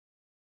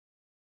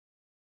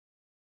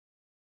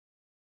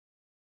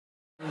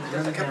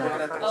There's a couple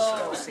of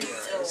Oh.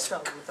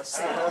 spelled with a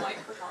C.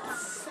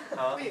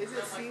 Huh? Wait, is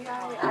it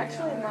C-I?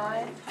 Actually,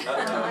 mine.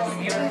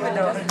 You don't even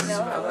know how to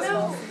spell it.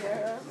 No.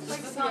 Like,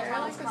 it's not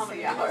like the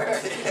comedy hour.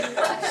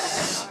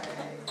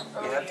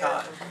 You have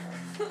time.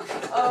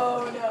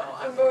 Oh no,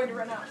 I'm going to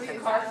run out. Wait,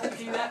 is hard to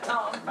do that,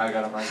 Tom? I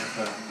got a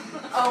microphone.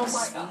 Oh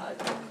my god.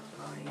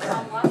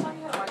 Last time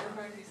you had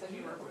microphones, you said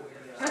you were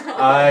weird.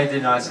 I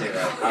did not say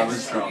that. I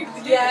was drunk.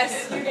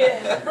 Yes, you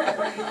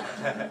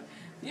did.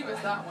 You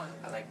missed that one.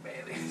 I like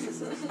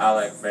Bailey's. I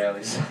like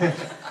Bailey's. They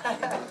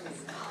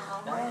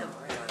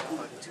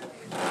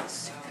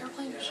were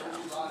playing a show.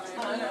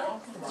 I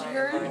know. Did you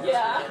hear it?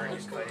 Yeah.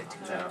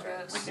 No,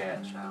 we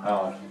can't.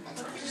 Oh.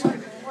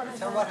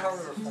 Tell about how we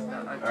were formed.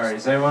 Alright,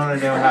 does anyone want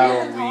to know how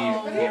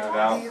we came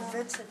about? The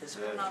events at this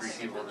The three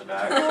people in the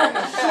back.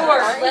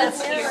 Sure,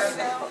 let's hear.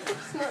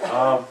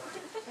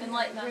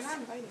 Enlighten us.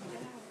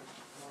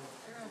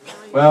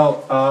 Well,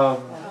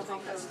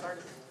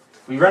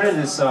 we rented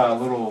this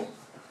little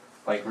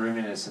room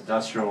in this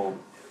industrial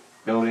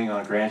building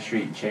on Grand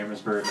Street in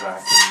Chambersburg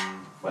back in,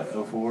 what,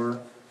 04?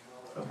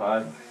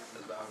 05?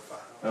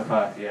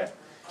 05, yeah.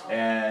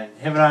 And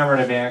him and I were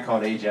in a band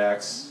called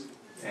Ajax,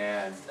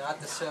 and...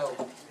 Not the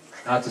soap.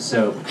 Not the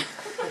soap.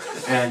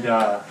 And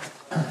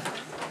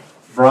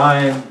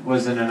Brian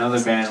was in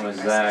another band with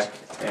Zach,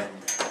 and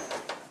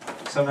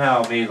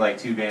somehow made like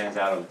two bands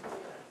out of,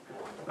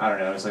 I don't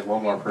know, it was like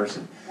one more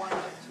person.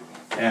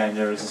 And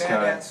there was this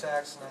Band guy... and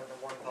sax and then the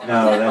one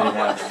No, that didn't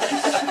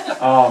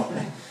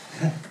happen.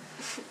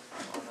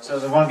 So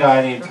the one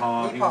guy named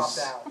Tom, He popped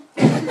out.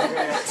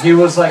 he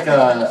was like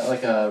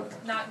a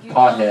Not you.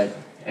 pothead,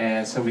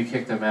 and so we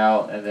kicked him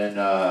out, and then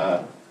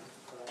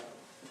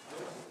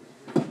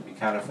we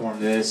kind of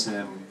formed this, and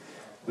then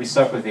we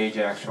stuck with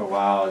Ajax for a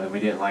while, and then we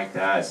didn't like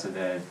that, so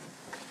then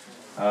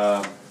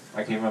I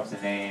came up with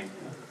the name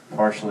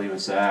partially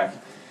with Zach,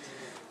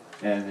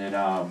 and then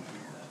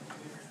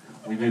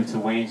we moved to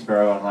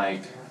Waynesboro in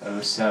like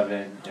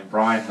 07, and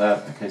Brian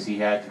left because he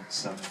had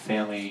some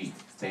family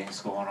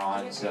things going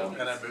on. So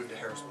And I moved to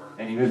Harrisburg.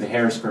 and he moved to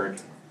Harrisburg,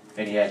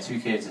 and he had 2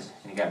 kids,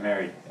 and he got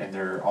married, and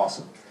they're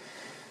awesome.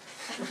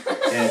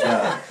 And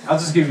I'll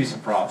just give you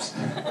some props.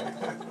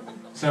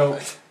 So,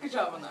 Good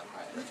job on that,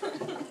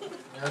 Brian.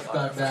 Nerf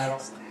gun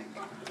battle.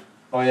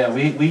 oh yeah,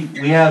 we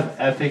have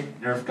epic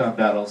Nerf gun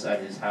battles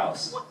at his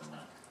house.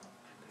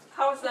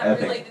 How is that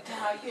Epic. related to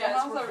how you Yeah,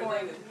 guys how's were that formed?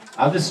 related?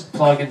 I'm just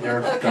plugging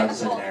Nerf Okay,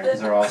 guns in cool. there because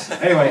they're awesome.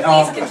 Anyway,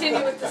 Please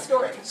continue with the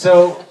story.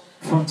 so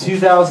from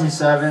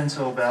 2007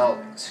 till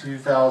about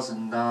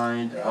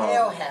 2009,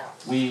 Hell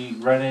house. we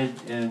rented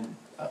and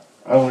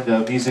owned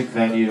a music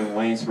venue in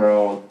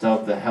Waynesboro,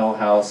 dubbed the Hell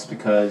House,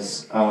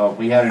 because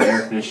we had an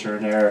air conditioner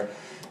in there,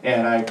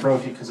 and I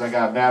broke it because I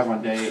got mad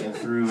one day and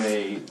threw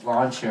a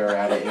lawn chair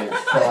at it, and it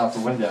fell out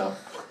the window.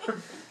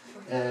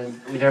 And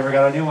we never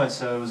got a new one,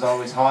 so it was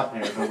always hot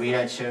in there. But we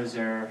had shows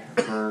there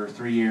for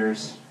 3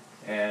 years,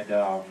 and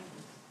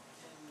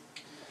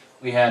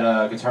we had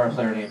a guitar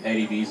player named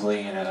Eddie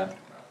Beasley and a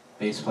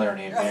bass player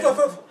named Andy.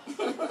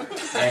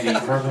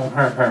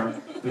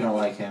 We don't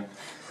like him.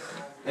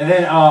 And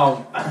then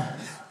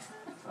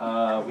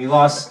we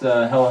lost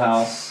the Hell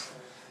House,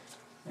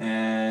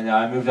 and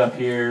I moved up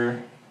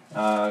here,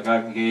 got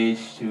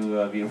engaged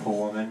to a beautiful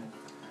woman.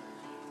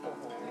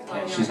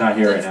 And she's not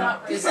here right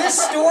now. Is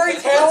this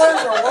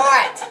storytellers or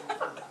what?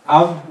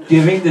 I'm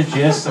giving the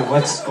gist of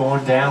what's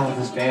going down with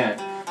this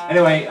band.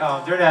 Anyway,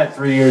 during that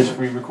 3 years,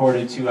 we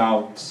recorded 2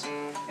 albums,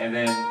 and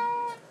then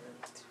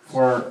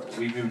before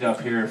we moved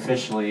up here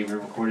officially, we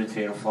recorded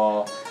Fatal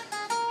Fall,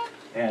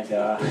 and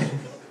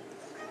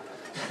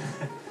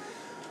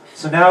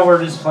so now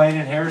we're just playing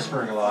in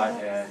Harrisburg a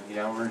lot, and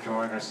we're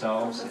enjoying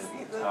ourselves. And,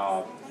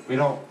 we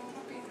don't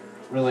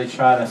really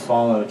try to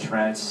follow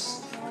trends.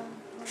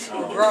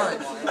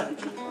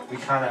 We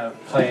kind of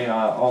play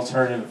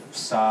alternative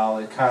style.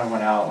 It kind of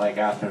went out like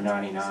after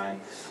 '99.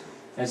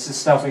 It's the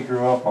stuff we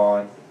grew up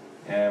on,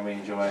 and we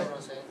enjoy it.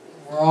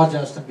 We're all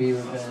Justin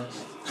Bieber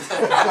fans.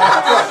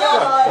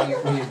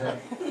 What do you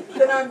think?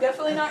 Then I'm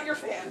definitely not your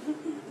fan.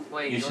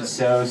 You should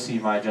so see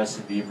my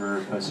Justin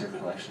Bieber poster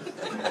collection.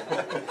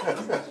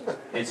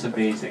 It's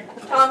amazing.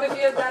 Tom, if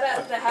you have that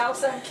at the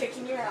house, I'm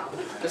kicking you out.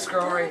 This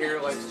girl right here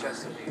likes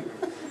Justin Bieber.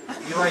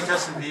 You like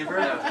Justin Bieber?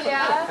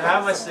 Yeah. Can I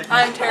have my sticker?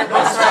 I'm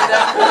terrible.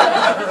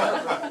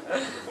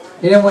 Sorry,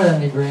 He didn't win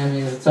any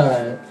Grammys, it's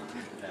alright.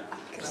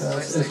 So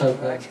it's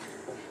okay.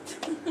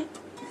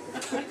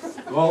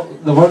 Well,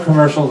 the one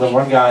commercial, the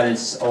one guy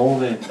that's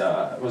old and,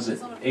 was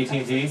it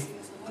AT&T?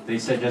 They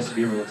said Justin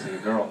Bieber looks like a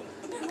girl.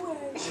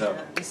 So,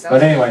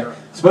 but anyway,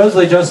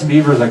 supposedly Justin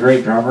Bieber is a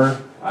great drummer.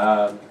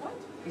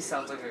 He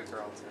sounds like a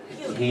girl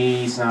too.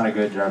 He's not a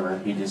good drummer.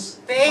 He just,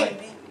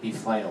 he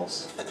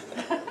flails.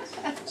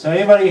 So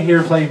anybody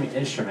here play an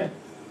instrument?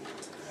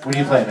 What do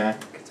you play, man?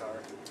 Guitar.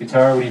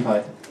 Guitar, what do you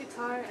play?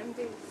 Guitar and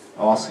bass.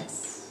 Awesome.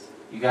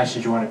 You guys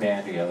should join a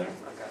band together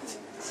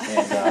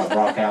and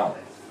rock out.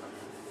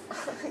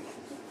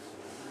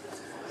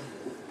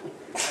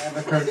 I have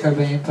a Kurt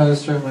Cobain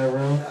poster in my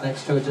room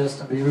next to a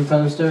Justin Bieber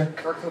poster.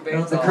 Kurt And on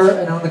Cobain's the awesome.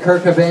 and on the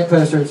Kurt Cobain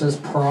poster it says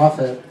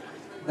prophet.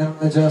 Then on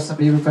the Justin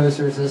Bieber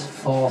poster it says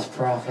false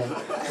prophet.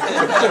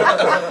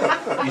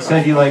 You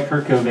said you like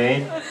Kurt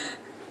Cobain?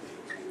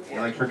 You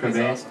like Kurt He's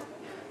Cobain? awesome.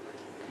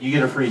 You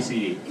get a free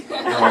CD. You're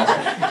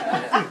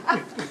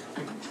awesome.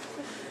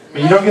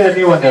 But you don't get a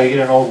new one though, you get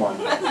an old one.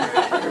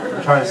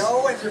 We're trying to...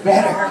 old ones are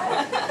better.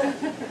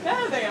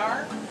 Yeah, they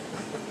are.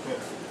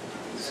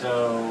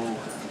 So...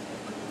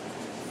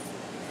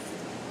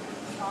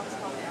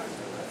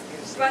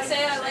 If I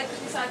say I like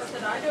Two Sides to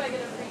Die, do I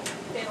get a free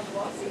Fatal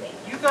Velocity?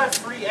 You got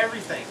free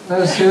everything.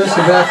 No,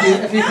 seriously, but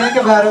if you think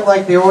about it,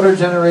 like the older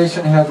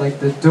generation had like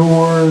the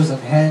Doors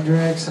and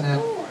Hendrix, and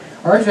then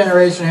our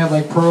generation had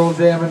like Pearl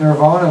Jam and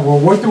Nirvana. Well,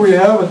 what do we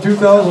have in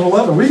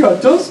 2011? We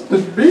got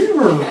Justin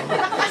Bieber.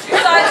 Two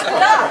Sides to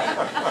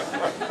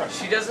Die.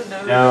 She doesn't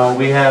know. No,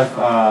 we have,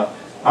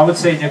 I would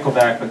say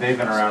Nickelback, but they've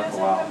been around for a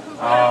while.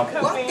 I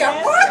gotta tell you.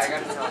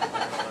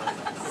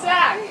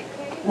 Zach,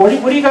 What do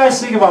you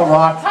guys think about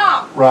rock?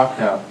 Tom, Rock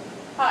now.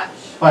 hush.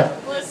 What?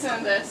 Listen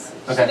to this.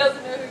 Okay. She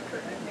doesn't know who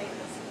Kurt Cobain is.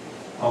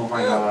 Oh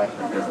my god.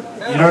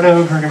 You don't know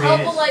who Kurt Help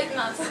Cobain is? enlighten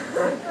us. On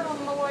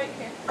the way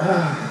here.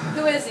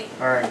 Who is he?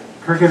 Alright.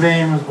 Kurt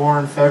Cobain was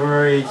born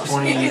February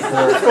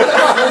 24th.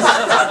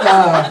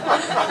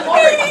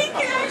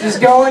 Just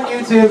go on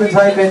YouTube and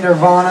type in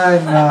Nirvana,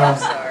 and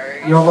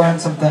Sorry. you'll learn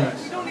some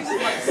things. You don't even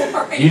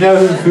like You know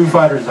who the Foo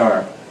Fighters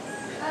are?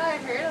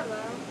 I've heard of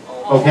them.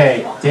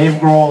 Okay, Dave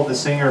Grohl, the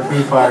singer of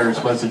Foo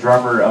Fighters, was the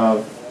drummer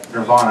of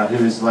Nirvana,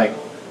 who is like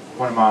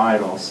one of my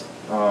idols.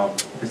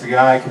 Because the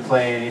guy can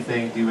play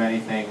anything, do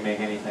anything, make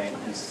anything.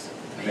 He's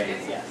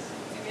amazing. Yes.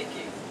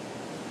 Mickey.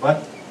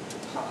 What?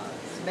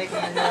 Making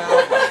it now.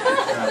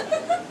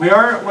 We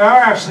are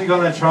actually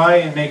going to try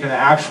and make an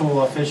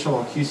actual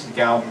official acoustic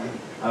album,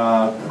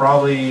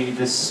 probably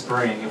this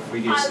spring if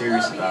we get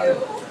serious about it.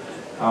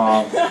 We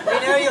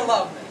know you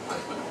love me.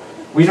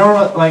 We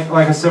normally,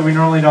 like I said, we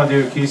normally don't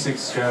do acoustic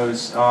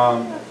shows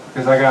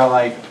because I got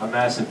like a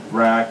massive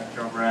drum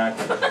rack.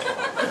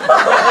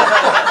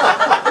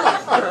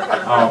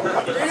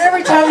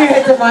 Every time you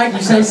hit the mic,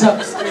 you say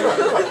something stupid.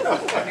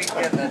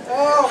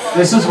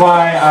 This is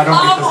why I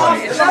don't get the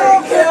mic.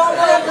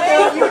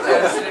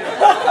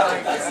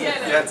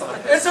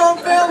 It's on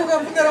film. We're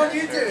gonna put that on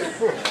YouTube.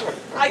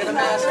 I can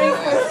imagine.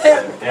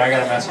 Yeah, I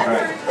got a massive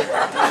rack.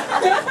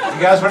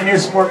 You guys want to hear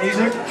some more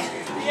music?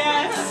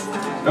 Yes.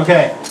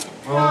 Okay.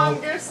 Mom, Well,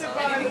 go sit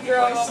by the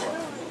girls.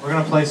 we're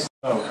gonna play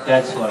slow,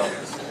 dead slow,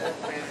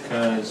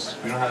 because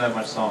we don't have that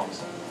much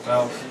songs.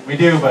 Well, we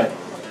do, but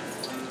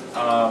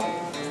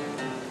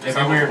maybe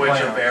Some we're of which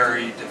playing are them.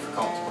 very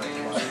difficult to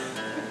play.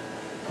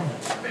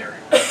 Very.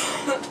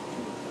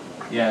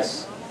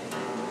 Yes.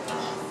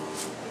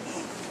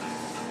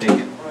 Take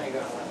it.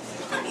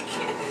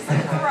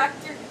 Correct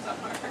your guitar.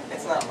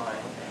 It's not mine.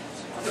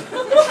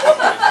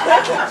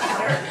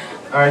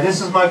 All right,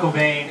 this is Michael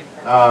Bain,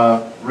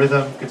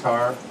 rhythm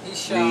guitar. He's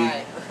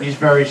shy. He's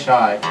very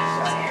shy.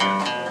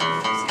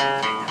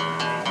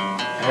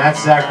 And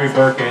that's Zachary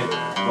Burkett,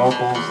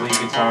 vocals, lead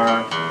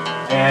guitar,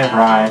 and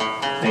Ryan,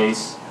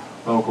 bass,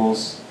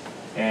 vocals,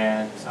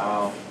 and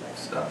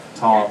Stuff.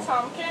 Tom,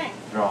 Tom King.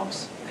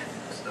 drums.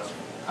 Stuff.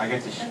 I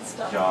get this And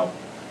stuff. job.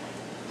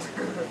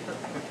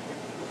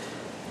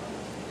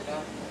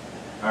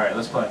 All right,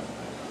 let's play.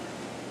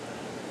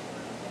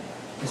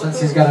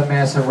 Since he's got a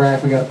massive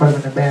rack, we gotta put him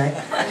in the back.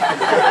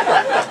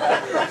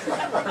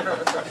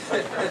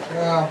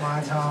 Oh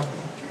my Tom.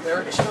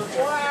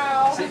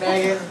 Wow. See,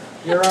 Megan,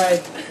 you're right.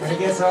 When he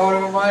gets a hold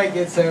of a mic,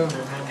 it's over.